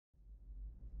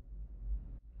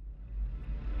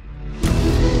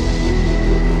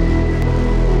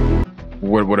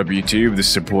what up YouTube, this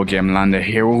is your boy Gamelander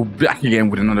here. We're back again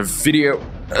with another video.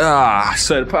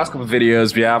 So the past couple of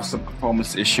videos we have some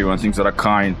performance issue and things of that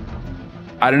kind.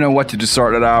 I don't know what to do to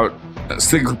sort it out.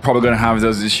 Still probably gonna have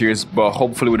those issues, but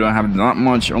hopefully we don't have that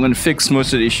much. I'm gonna fix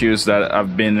most of the issues that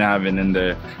I've been having in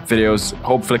the videos.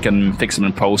 Hopefully I can fix them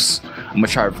in post. I'm gonna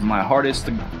try my hardest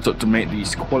to make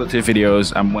these quality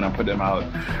videos and when I put them out.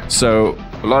 So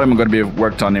a lot of them are gonna be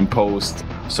worked on in post.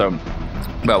 So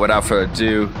but without further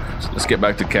ado, let's get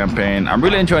back to campaign. I'm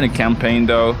really enjoying the campaign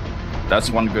though. That's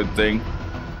one good thing.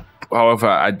 However,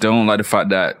 I don't like the fact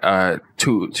that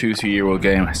 2-3-year-old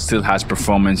game still has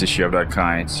performance issue of that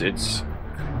kind.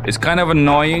 It's kind of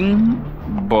annoying,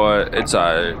 but it's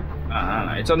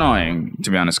annoying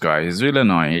to be honest, guys. It's really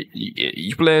annoying.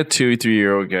 You play a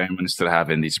 2-3-year-old game and still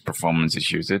having these performance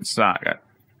issues. It's not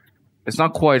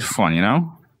quite fun, you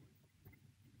know.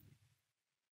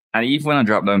 And even when I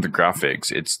drop down to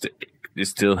graphics, they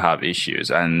still have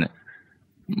issues, and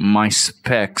my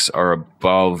specs are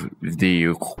above the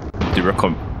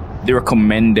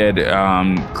recommended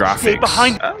graphics. Stay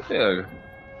behind. Yeah.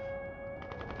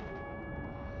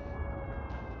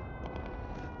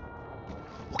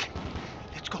 Okay,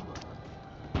 let's go.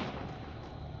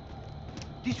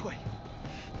 This way.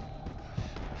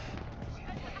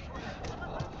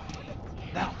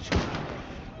 Now,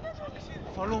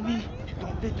 follow me.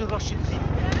 Don't let the Russians in.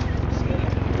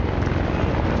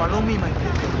 Follow me, my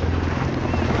friend.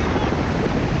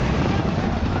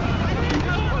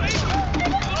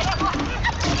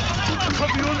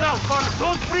 Cover you now, Farah.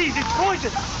 Don't freeze. It's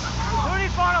poison. Hurry,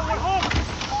 Farah. We're home.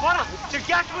 Farah, the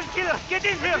gas will kill us. Get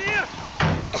in here.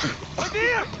 Right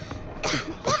here.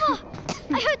 Papa,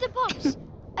 I heard the bombs.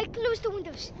 I closed the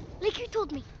windows, like you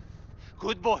told me.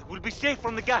 Good boy. We'll be safe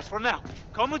from the gas for now.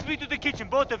 Come with me to the kitchen,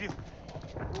 both of you.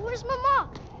 Where's Mama?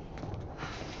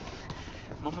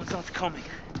 Mama's not coming.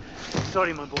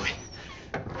 Sorry, my boy.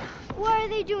 Why are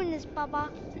they doing this,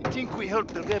 Papa? I think we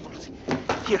helped the rebels.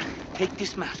 Here, take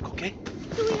this mask, okay?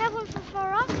 Do we have one for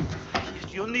Farah?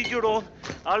 Yes, you'll need your own.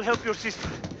 I'll help your sister.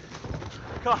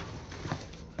 Come.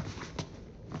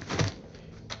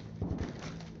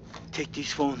 Take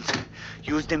these phones.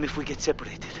 Use them if we get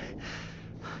separated.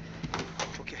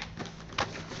 Okay.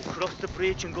 We'll cross the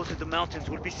bridge and go to the mountains.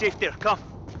 We'll be safe there. Come.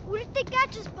 What if they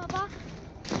catch us, Papa?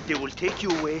 They will take you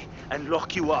away and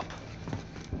lock you up.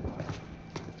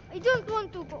 I don't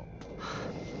want to go.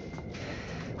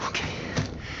 Okay.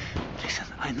 Listen,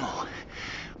 I know.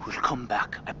 We'll come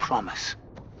back, I promise.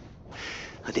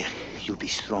 There, you'll be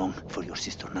strong for your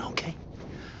sister now, okay?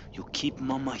 You keep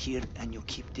Mama here and you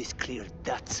keep this clear.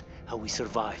 That's how we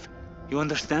survive. You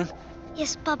understand?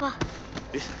 Yes, Papa.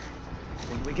 Listen,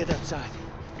 when we get outside,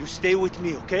 you stay with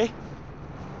me, okay?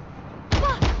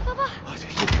 Papa! Papa! Oh,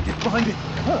 get behind me!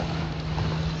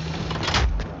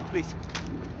 Please.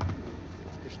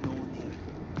 There's no one here.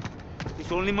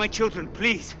 It's only my children,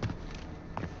 please.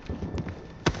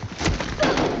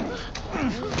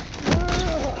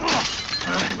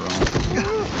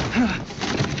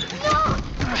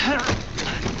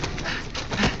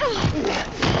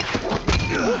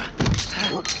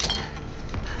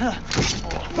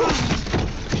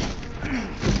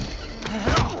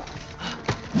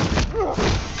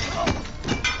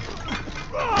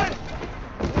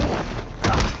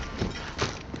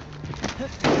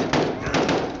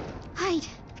 Hide.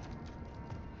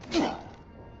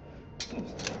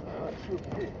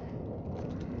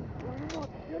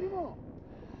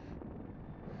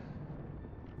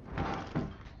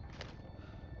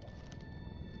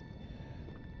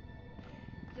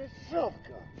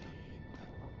 Дешевка!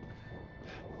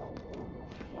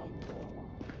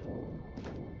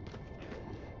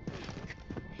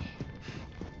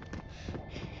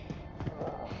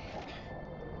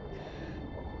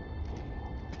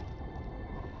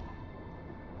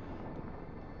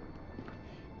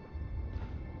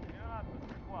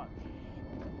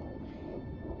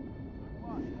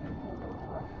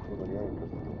 Проверяю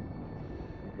каждый дом.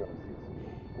 Ребенок здесь.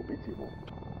 Убить его?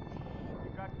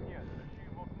 Никак нет. Тащи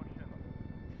его в машину.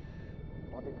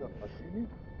 Адекват машины?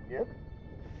 Нет?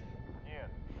 Нет.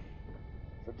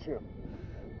 Зачем?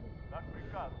 Так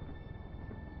приказ.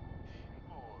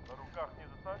 Что, на руках не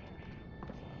затащишь?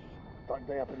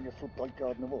 Тогда я принесу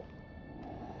только одного.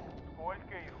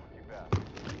 Сколько их у тебя?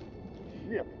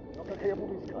 Нет, но как я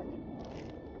буду искать?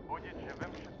 Будет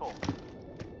живым щитом.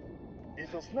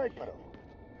 Из-за снайперов?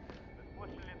 Вы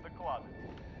слышали доклады?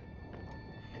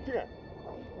 Где? Это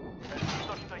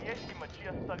то, что есть, и мочи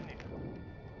остальных.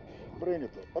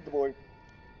 Принято. Отбой.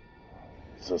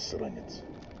 Засранец.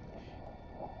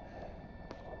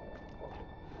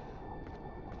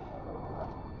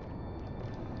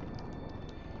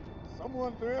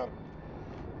 someone there?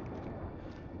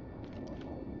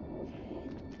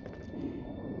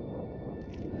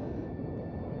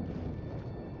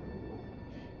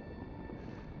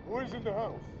 Who is in the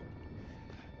house?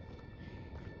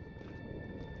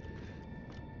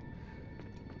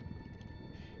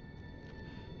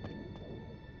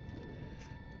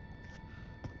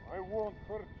 I won't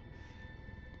hurt you.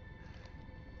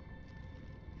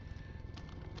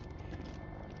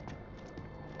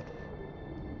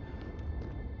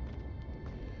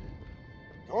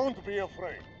 Don't be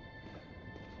afraid.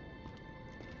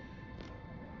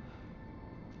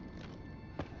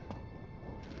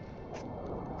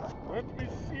 Let me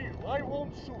see you. I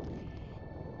won't shoot.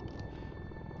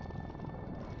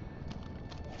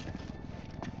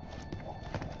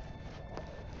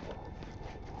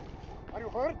 Are you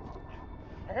hurt?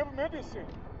 I have medicine.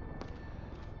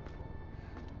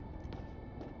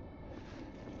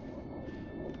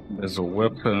 There's a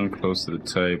weapon close to the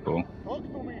table. Talk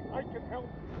to me. I can help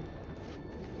you.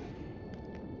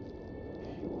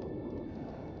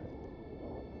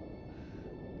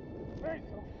 Say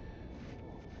something.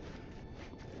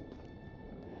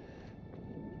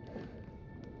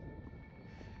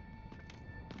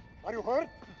 Are you hurt?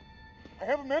 I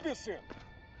have medicine.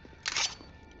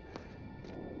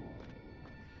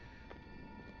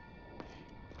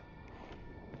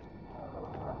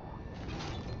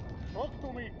 Talk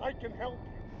to me. I can help you.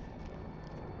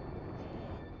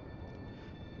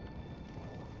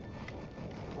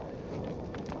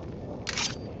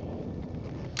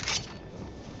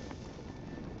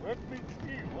 Let me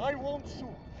see you. I won't shoot.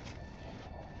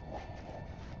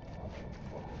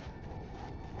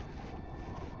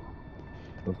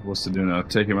 What's to do now?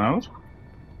 Take him out?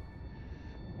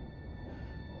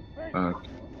 Say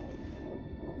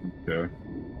Okay.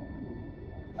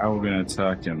 How are we gonna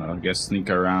attack him? I guess sneak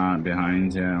around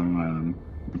behind him and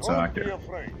attack Don't be him.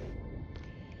 afraid.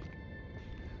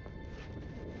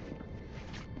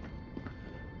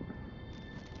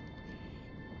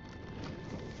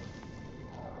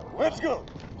 Let's go.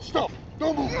 Stop.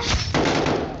 Don't move.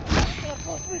 That's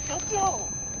what we can do.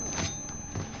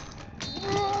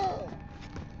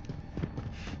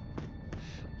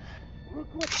 Look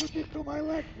what you did to my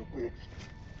leg, you bitch.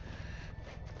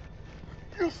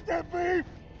 You stabbed me,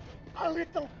 a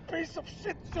little piece of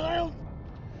shit child.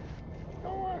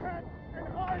 Go ahead and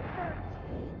hide, bitch.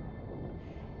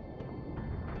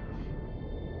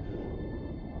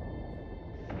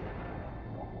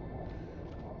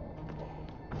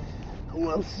 Who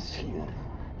else is here?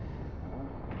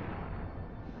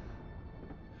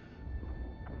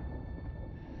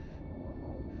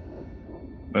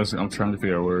 I'm trying to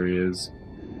figure out where he is.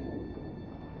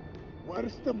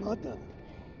 Where's the mother?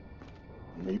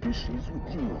 Maybe she's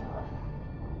with you.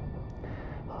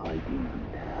 Hiding.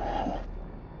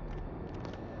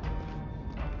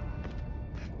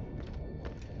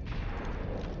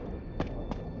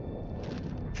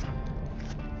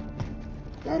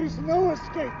 There is no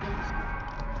escape.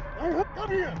 Come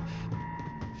here.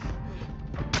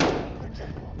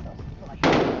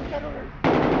 Get away.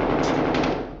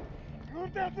 You're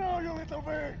dead now, you little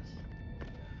bitch.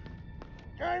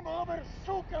 Game over,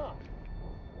 suka.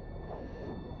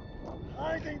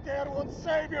 Hiding there won't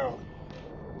save you.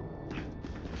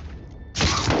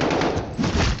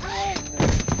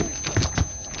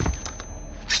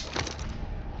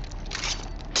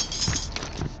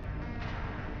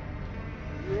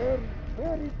 You're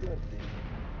very dirty.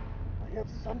 I have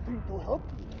something to help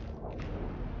you.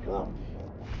 Come,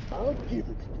 I'll give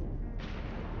it to you.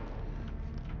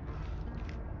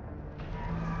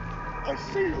 I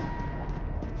see you.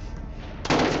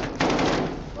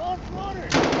 Don't worry.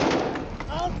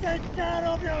 I'll take care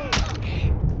of you.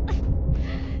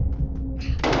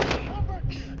 Come back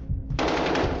here.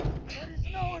 There is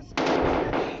no escape.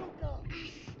 Suka.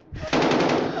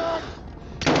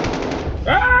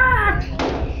 Ah!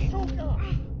 Suka.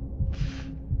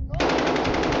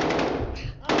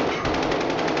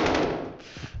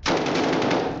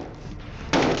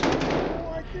 No,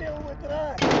 I deal with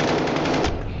that.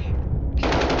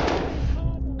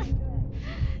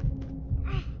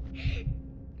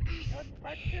 Get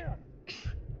back here.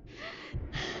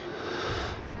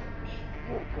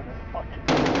 You're gonna fucking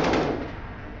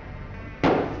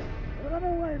run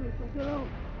away, little girl.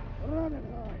 Run and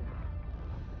hide.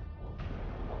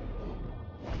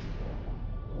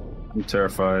 I'm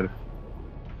terrified.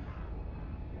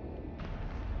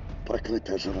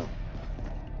 Проклятая жена.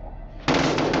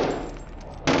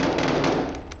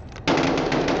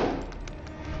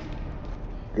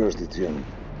 Каждый день.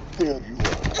 There you are.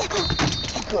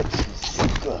 Got you,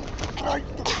 suka. Trying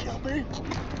to kill me?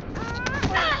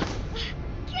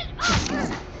 Get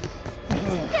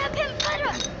Stab him,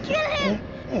 Farah! Kill him!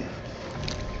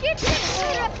 Get him,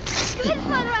 Farah! Good,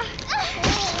 Farah!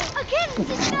 Again,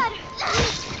 sister!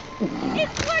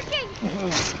 It's working!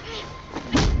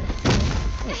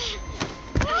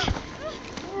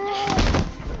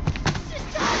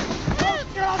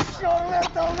 Just your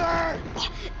little man!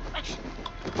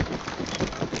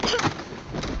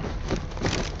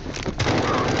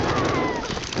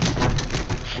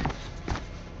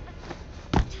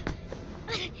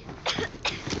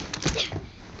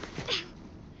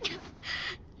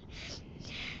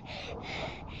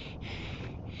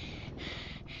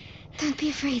 Don't be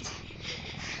afraid.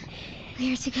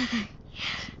 We are together.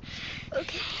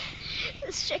 Okay.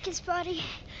 Let's check his body.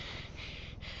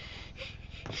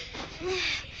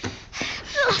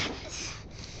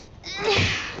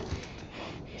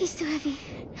 He's too heavy.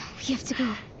 We have to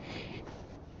go.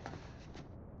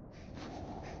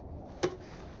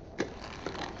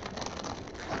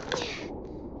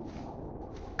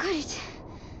 Got it.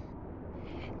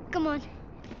 Come on.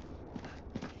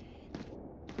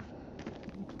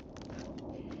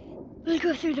 We'll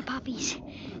go through the poppies.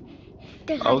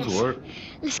 I was worried.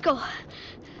 Let's go.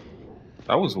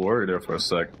 I was worried there for a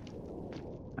sec.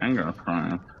 I ain't gonna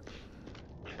cry.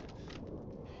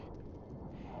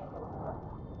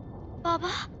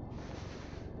 Baba?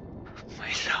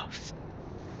 My love.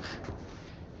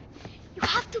 You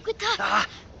have to get up. Ah,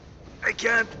 I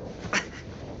can't.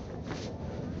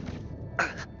 I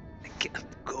can't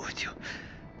go with you.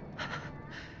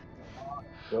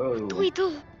 Oh. What do we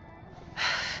do?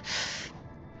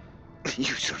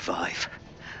 You survive.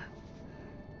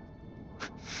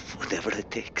 Whatever it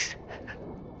takes.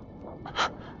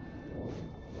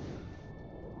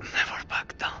 Never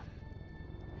back down.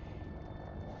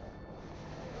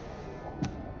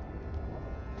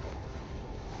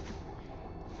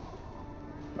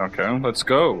 Okay, let's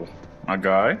go, my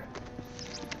guy.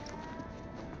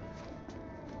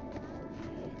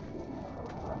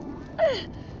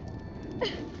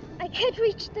 I can't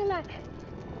reach the lock.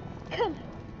 Come,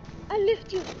 I'll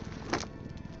lift you.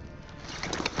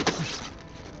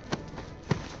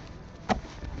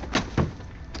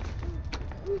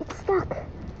 It's stuck.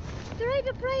 Try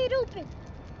to pry it open.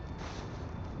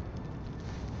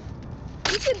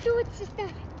 You can do it, sister.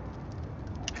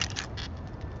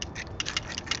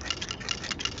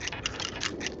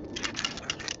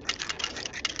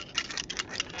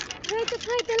 Try to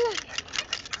pry the lock.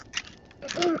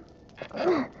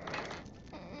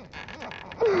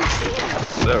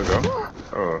 There we go.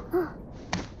 Oh.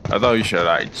 I thought you should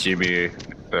like jimmy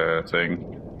the thing.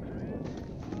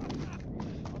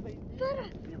 Farah,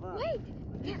 wait!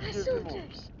 There are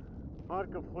soldiers.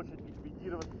 Марков хочет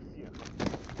ликвидировать всех.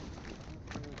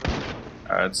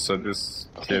 Alright, so this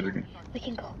kid. We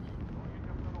can go.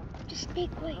 Just stay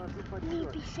quiet.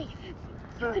 We'll be safe.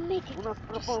 You can make it. У нас Just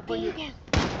пропал stay боец. down.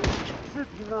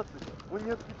 Ц-12, он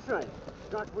не отвечает.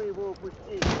 Как вы его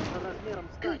упустили? За размером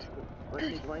с тачку.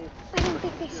 Возьми двоих. I don't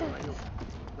think they saw us.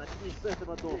 Начни с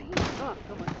этого дома. А,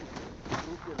 командир.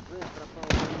 Супер, Джек пропал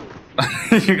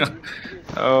боец.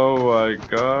 Oh my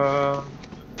god.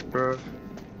 Bro.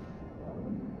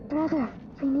 Brother,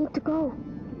 we need to go.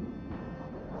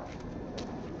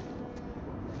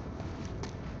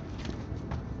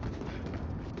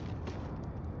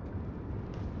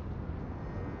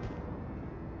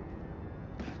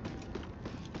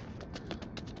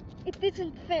 It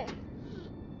isn't fair.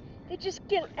 They just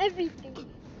kill everything.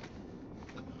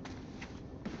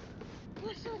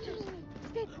 More soldiers.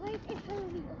 Stay quiet and follow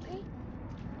me, okay?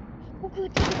 We'll go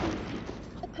to the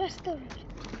beach, across the road.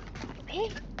 Okay?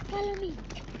 Follow me.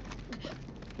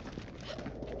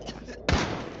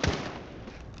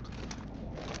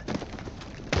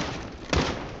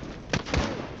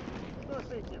 Что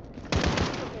с этим?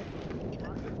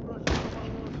 Марков просит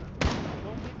помоложе.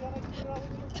 Он тебя растерял и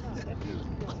не знает.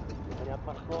 Говорят,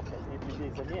 парковка, с ней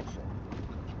людей заменьше.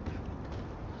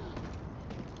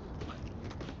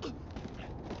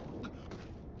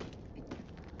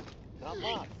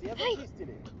 Трамвай, все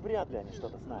зачистили. Вряд ли они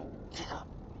что-то знают. Тихо.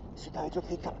 Сюда идет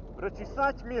Виктор.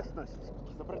 Прочесать местность.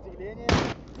 Сопротивление?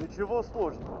 Ничего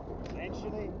сложного.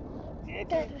 Женщины,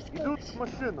 дети идут к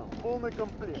машинам. Полный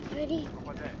комплект. Ready?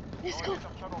 Let's go.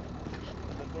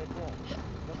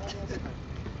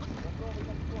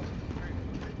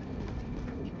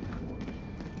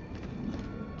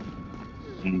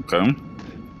 Okay.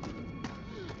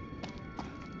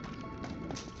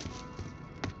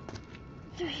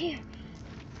 Through here.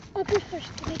 I'll go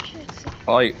first to make sure it's safe.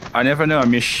 Like, I never know I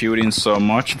miss shooting so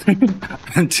much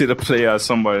until I play as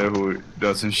somebody who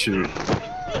doesn't shoot.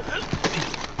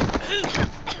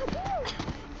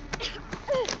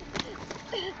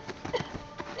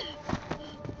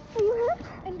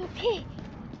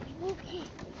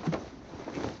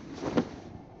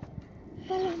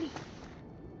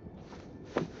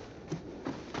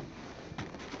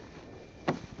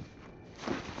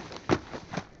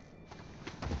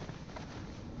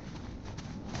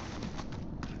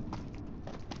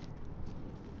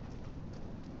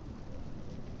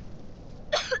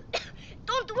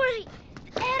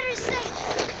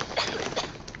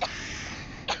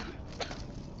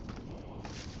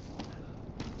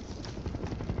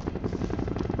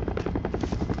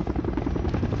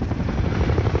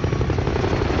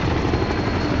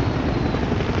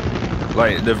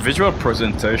 Like, the visual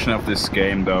presentation of this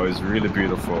game, though, is really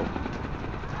beautiful.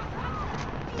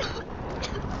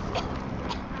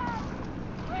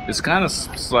 It's kind of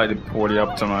slightly poorly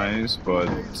optimized, but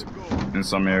in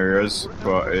some areas,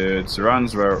 but it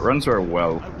runs very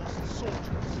well.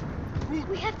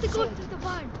 We have to go to the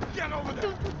barn. Get over there.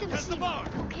 Don't let them Get see the me, bar.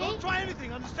 okay? Don't try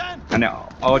anything, understand? And the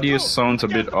audio sounds a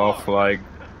bit off, like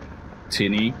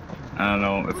tinny. I don't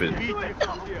know if it.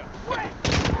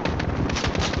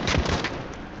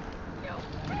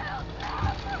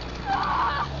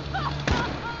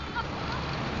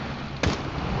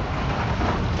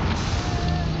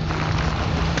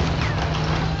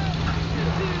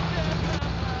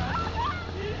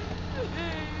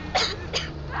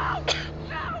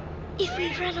 If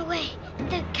we run away,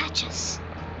 they'll catch us.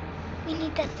 We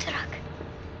need that truck.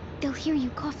 They'll hear you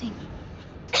coughing.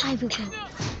 I will go.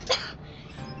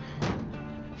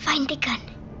 Find the gun.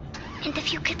 And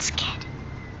if you get scared,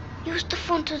 use the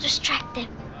phone to distract them.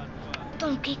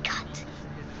 Don't get caught.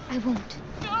 I won't.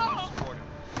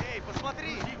 Эй,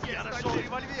 посмотри, я нашел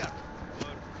револьвер.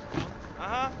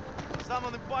 Ага, сам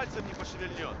он и пальцем не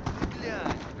пошевельнет. Ты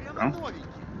глянь, прямо новенький.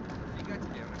 Фига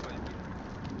тебе револьвер.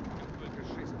 Только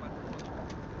 6 патронов.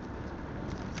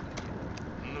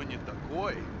 Ну не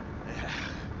такой. Эх,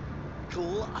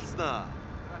 классно.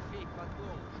 Трофей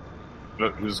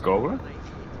подол. Let's go over.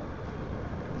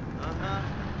 Ага,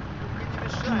 только не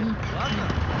мешай, ладно?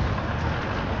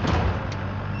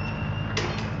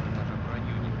 Даже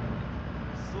броню не пробил.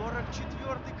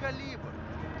 44-й калибр.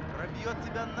 Пробьет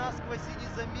тебя насквозь и не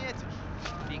заметишь.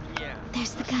 Фигня.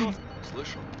 There's the gun.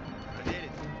 Слышал?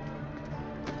 Проверить.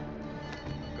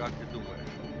 Как ты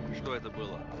думаешь, что это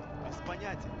было? Без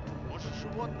понятия. Может,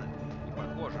 животное? Не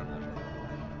похоже на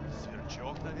животное.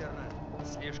 Сверчок, наверное.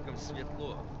 Слишком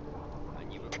светло.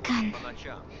 Они gun. выходят по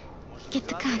ночам. Может, Get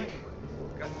the gun.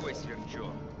 Какой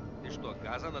сверчок? Ты что,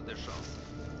 газа надышался?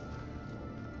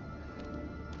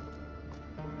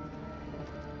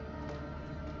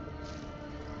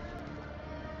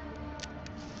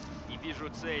 Не вижу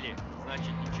цели,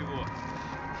 значит ничего.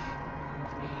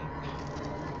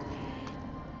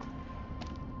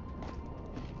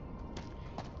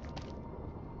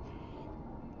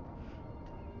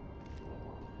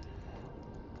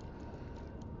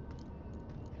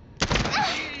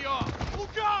 Ее!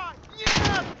 Лука!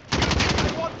 Нет!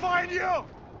 I won't find you!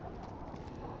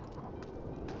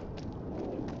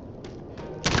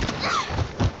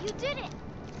 You did it!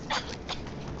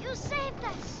 You saved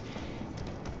us!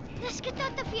 Let's get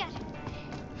out of here!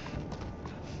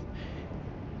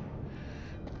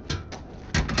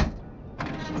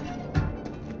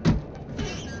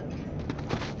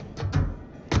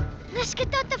 Let's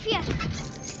get out of here!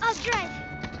 I'll drive!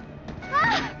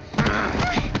 Ah!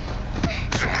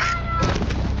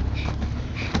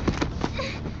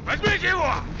 Возьмите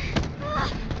его!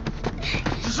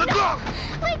 Задом!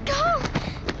 Let go!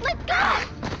 Let go!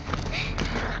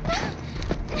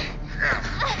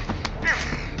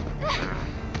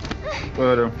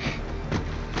 Claro.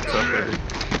 Sorry.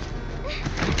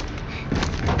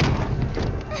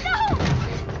 No!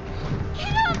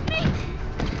 Get off me!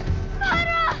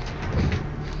 Mara!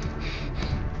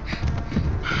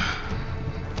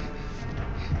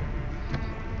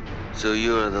 So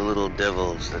you are the little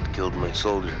devils that killed my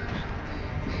soldiers.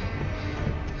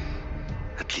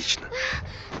 Отлично.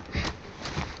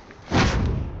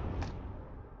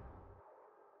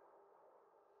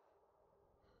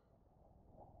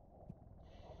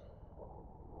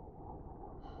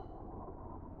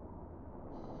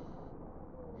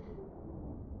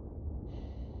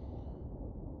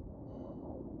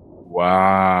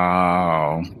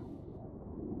 Wow.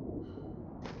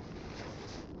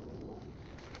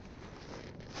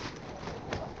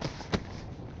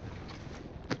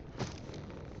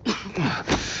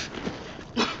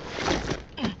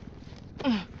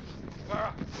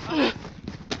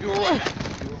 You're right.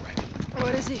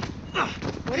 What is he?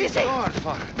 What is he? God,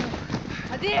 Father.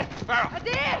 Adir! Farrell.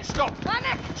 Adir! Stop.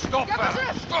 Vanek! Stop,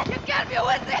 Farrell. Stop. You can't be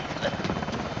with it!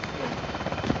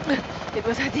 It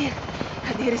was Adir.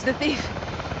 Adir is the thief.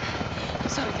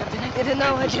 Sorry, Captain. I didn't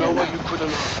know. I There's didn't no know. way you could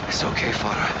have known. It's okay,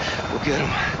 Father. We'll get him.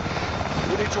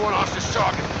 We need to unhouse this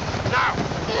target. Now!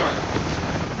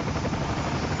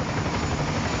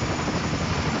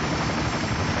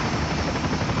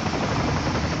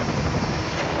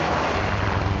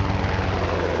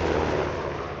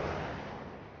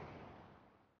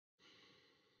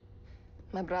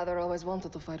 My brother always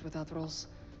wanted to fight without rules.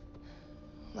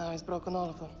 Now he's broken all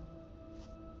of them.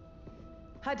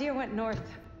 Hadir went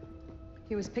north.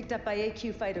 He was picked up by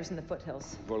AQ fighters in the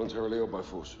foothills. Voluntarily or by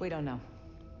force? We don't know.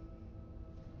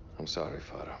 I'm sorry,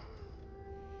 Father.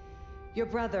 Your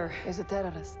brother Is a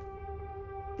terrorist.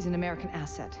 is an American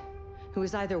asset who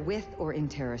is either with or in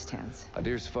terrorist hands.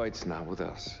 Hadir's fight's not with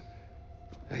us.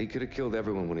 He could have killed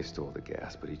everyone when he stole the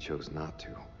gas, but he chose not to.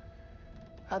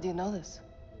 How do you know this?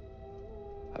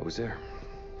 I was there,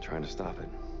 trying to stop it.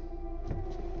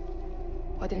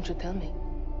 Why didn't you tell me?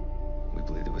 We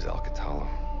believed it was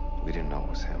Al-Qatala. We didn't know it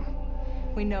was him.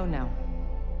 We know now.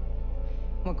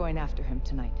 We're going after him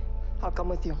tonight. I'll come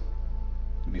with you.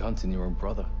 You'll be hunting your own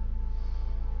brother.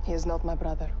 He is not my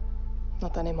brother.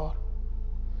 Not anymore.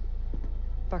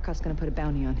 Barkov's gonna put a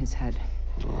bounty on his head.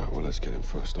 All right, well, let's get him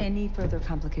first. Any further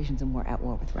complications and we're at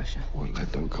war with Russia. Well,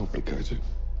 that don't complicate it.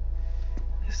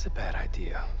 This is a bad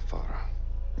idea, Father.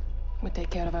 We take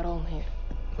care of our own here.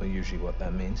 Not usually what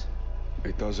that means.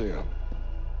 It does here.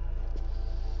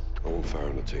 I want Farah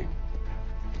on the team.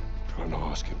 Try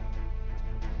not ask him.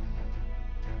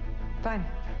 Fine.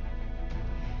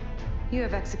 You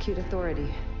have execute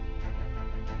authority.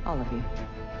 All of you.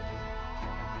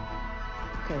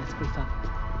 Okay, let's brief up.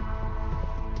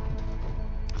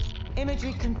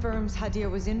 Imagery confirms Hadir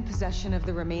was in possession of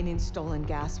the remaining stolen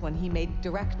gas when he made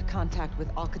direct contact with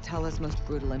Al-Qatala's most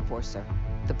brutal enforcer,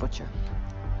 the Butcher.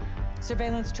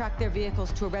 Surveillance tracked their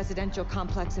vehicles to a residential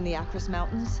complex in the Akros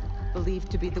Mountains, believed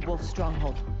to be the Wolf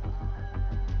stronghold.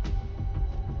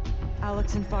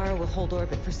 Alex and Farah will hold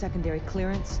orbit for secondary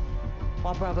clearance,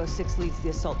 while Bravo 6 leads the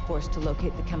assault force to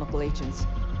locate the chemical agents,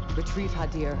 retrieve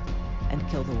Hadir, and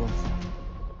kill the Wolf.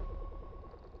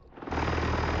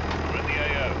 We're in the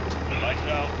AO. Lights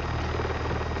out.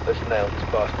 Let's nail this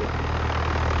bastard.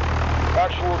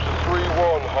 Actual to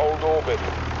 3-1, hold orbit.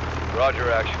 Roger,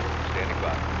 actual. Standing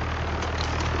by.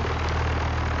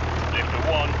 Lifter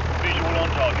 1, visual on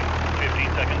target. 15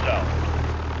 seconds out.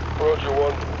 Roger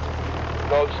 1.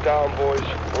 Nods down, boys.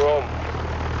 We're on.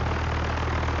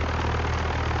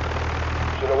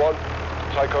 Center 1,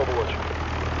 take Overwatch.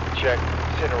 Check.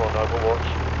 Center on Overwatch.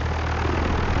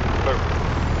 Move.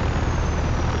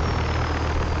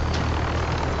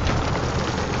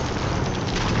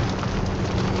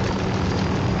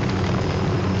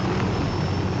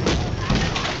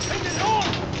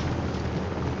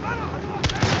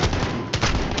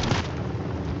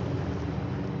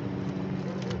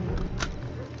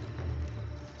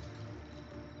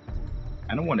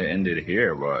 I don't want to end it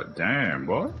here, but damn,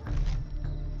 boy.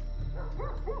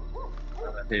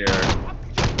 Here.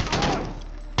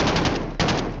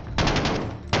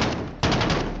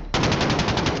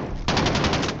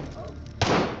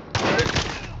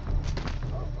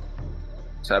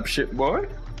 Tap shit, boy.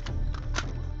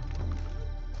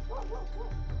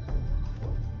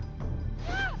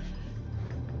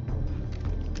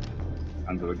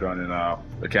 Handle the gun enough.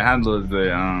 They can handle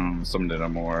the some that are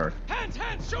more.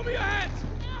 Hands! Show me your hands!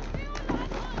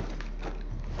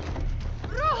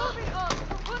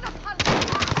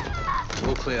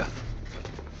 All clear.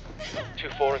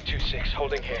 2-4 and 2-6,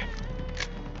 holding here.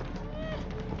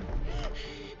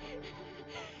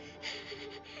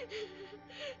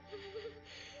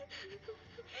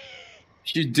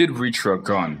 She did reach for a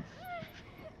gun.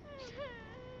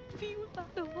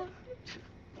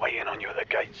 Waiting on you at the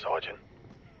gate, Sergeant.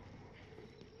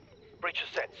 Breach is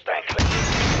set. Stand clear.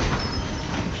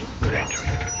 Good entry.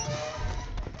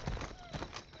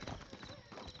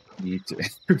 Need to.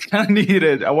 You kind of need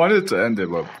it. I wanted to end it,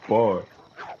 but boy.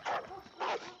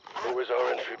 Where was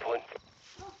our entry point?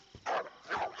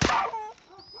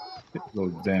 So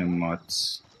damn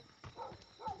much.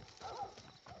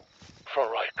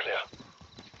 Front right, clear.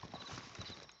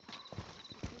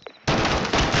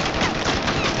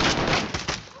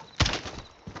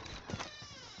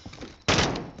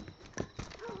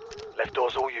 Left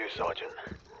door's all you, Sergeant.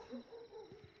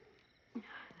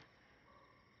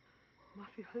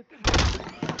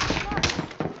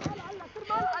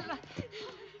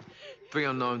 Three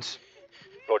unknowns.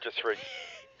 Roger 3.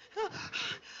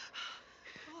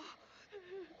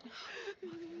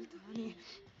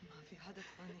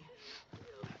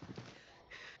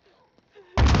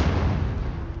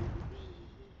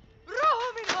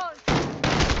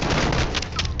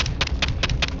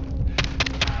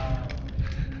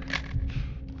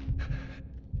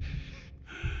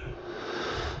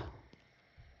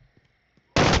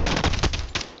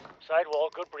 Sidewall,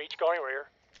 good breach, going rear.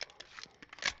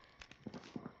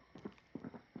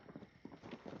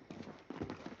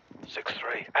 Six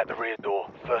 3 at the rear door.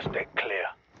 First deck clear.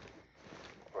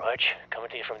 Rog, coming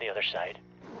to you from the other side.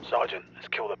 Sergeant, let's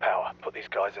kill the power. Put these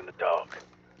guys in the dark.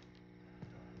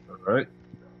 Alright.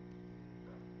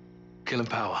 Killing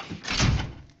power.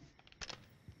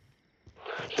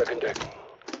 Second deck.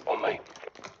 On me.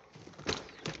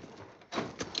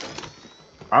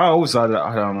 I always had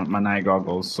my night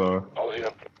goggles, so. I'll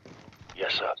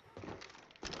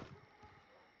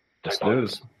Let's do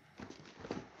this.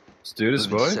 Let's do this,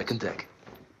 boy. Second deck.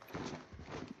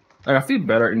 Like, I feel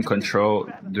better in control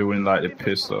doing like the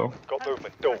pistol. Got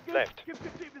movement. Door left.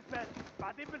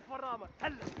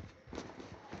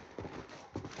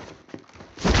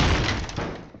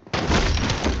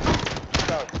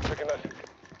 Down. Taking that.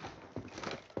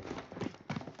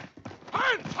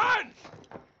 Hands! Hands!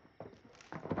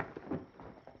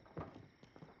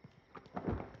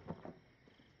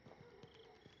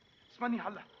 اسمعني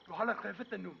هلا روح هلا خايفة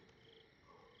النوم.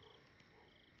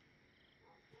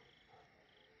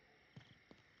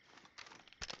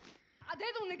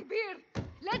 عددهم كبير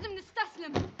لازم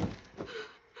نستسلم.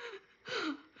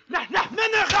 نح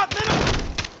منها خاف منها.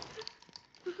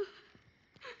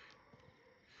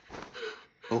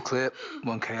 All clear.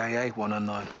 1 KIA, 1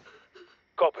 unknown.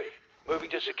 Copy. Moving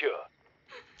to secure.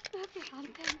 ما في حل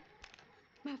تاني.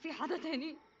 ما في حدا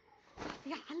تاني. ما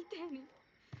في حل تاني.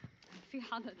 ما في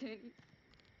حدا تاني.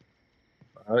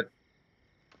 Alright.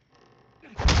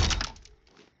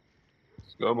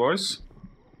 Let's go, boys.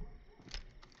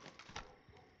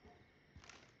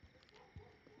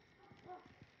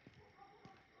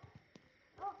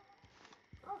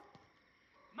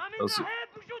 ما من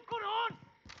هيك وجودكم هون.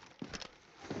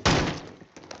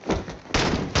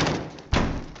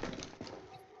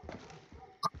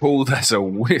 Oh, that's a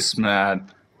whiz,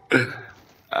 man.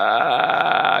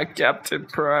 Ah, Captain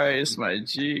Price, my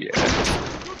G.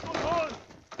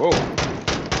 Whoa.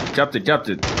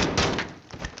 Captain.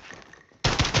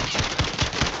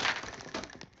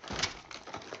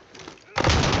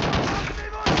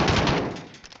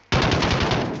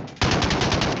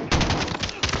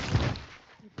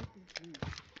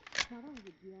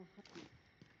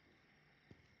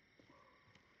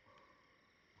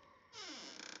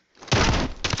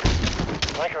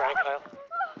 Like her, Kyle.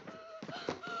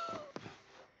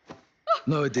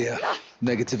 No idea.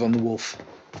 Negative on the wolf.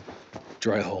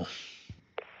 Dry hole.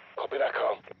 Copy that,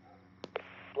 Carl.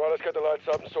 Right, let's get the lights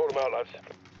up and sort them out, lads.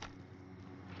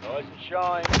 Nice and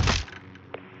shine.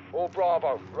 All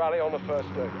Bravo, rally on the first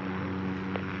deck.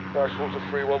 Nashville's a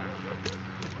 3-1.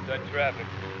 Set traffic.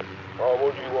 I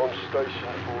want you on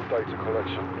station for data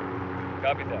collection.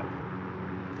 Copy that.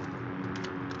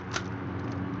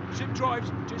 Ship drives,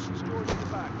 just storage in the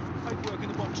back. Paperwork in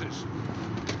the boxes.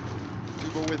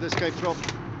 People with escape from.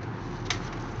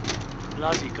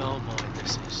 Bloody gold mine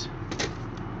this is.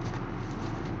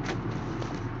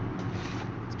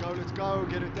 Let's go,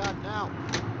 get it done now.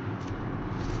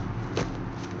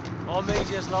 Our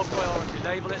media's low priority.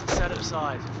 Label it and set it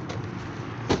aside.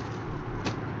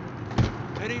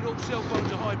 They need all cell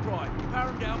phones at high pride. Power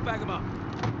them down, bag them up.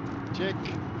 Check.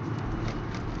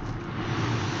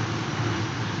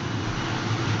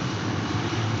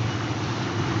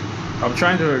 I'm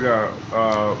trying to figure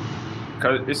out,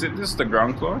 is it this the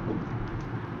ground floor?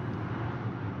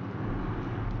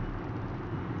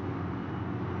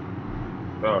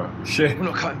 Oh, shit. We're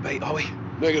not cutting bait, are we?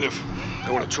 Negative.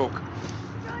 I want to talk.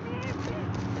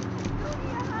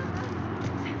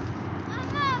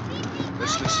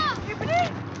 Listen.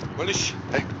 Manish,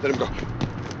 hey, let him go.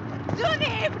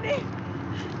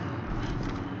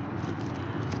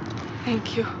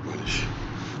 Thank you.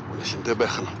 معلش انتبه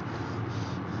خنا.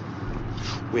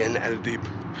 وين الديب؟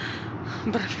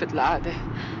 برفض العادة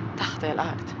تحت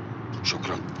الأرض.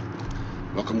 شكرا.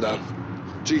 Welcome down.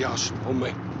 G-house on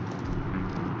me.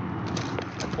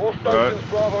 All stations,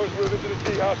 Bravo's moving to the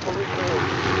G-house for reclearing.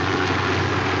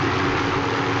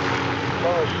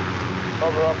 Thomas,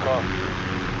 cover up, car.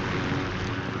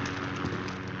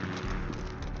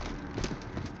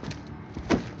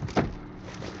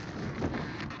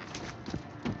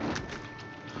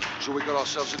 So we got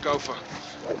ourselves a gopher.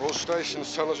 All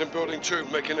stations, tunnels in building 2,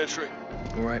 making entry.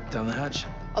 All right, down the hatch.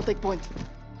 I'll take point.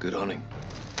 Good hunting.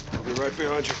 I'll be right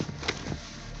behind you.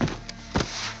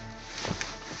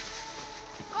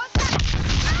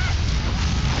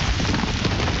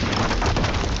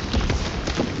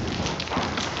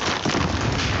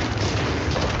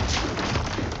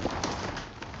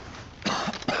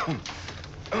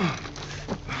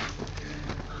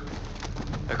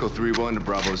 Echo 3-1 to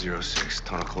Bravo 06.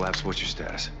 Tunnel collapse. What's your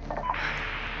status?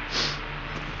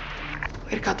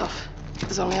 We're cut off.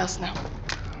 There's only us now.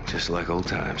 Just like old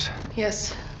times.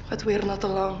 Yes, but we're not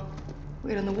alone.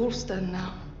 We're in the wolf's den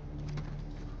now.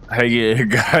 Hey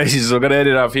guys, so gonna end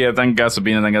it off here. Thank you guys for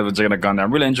being here. Thank you guys for checking out content.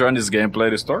 I'm really enjoying this gameplay.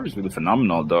 The story is really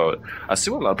phenomenal, though. I see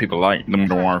what a lot of people like the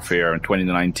Modern Warfare in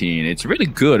 2019. It's really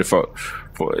good for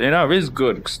it's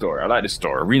good story. I like the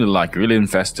story. I really like it. Really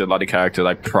invested. A lot of character,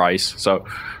 like Price. So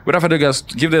without further ado, guys,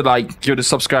 give it a like, give it a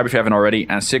subscribe if you haven't already,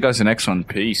 and see you guys in the next one.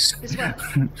 Peace.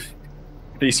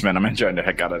 Peace, man. I'm enjoying the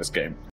heck out of this game.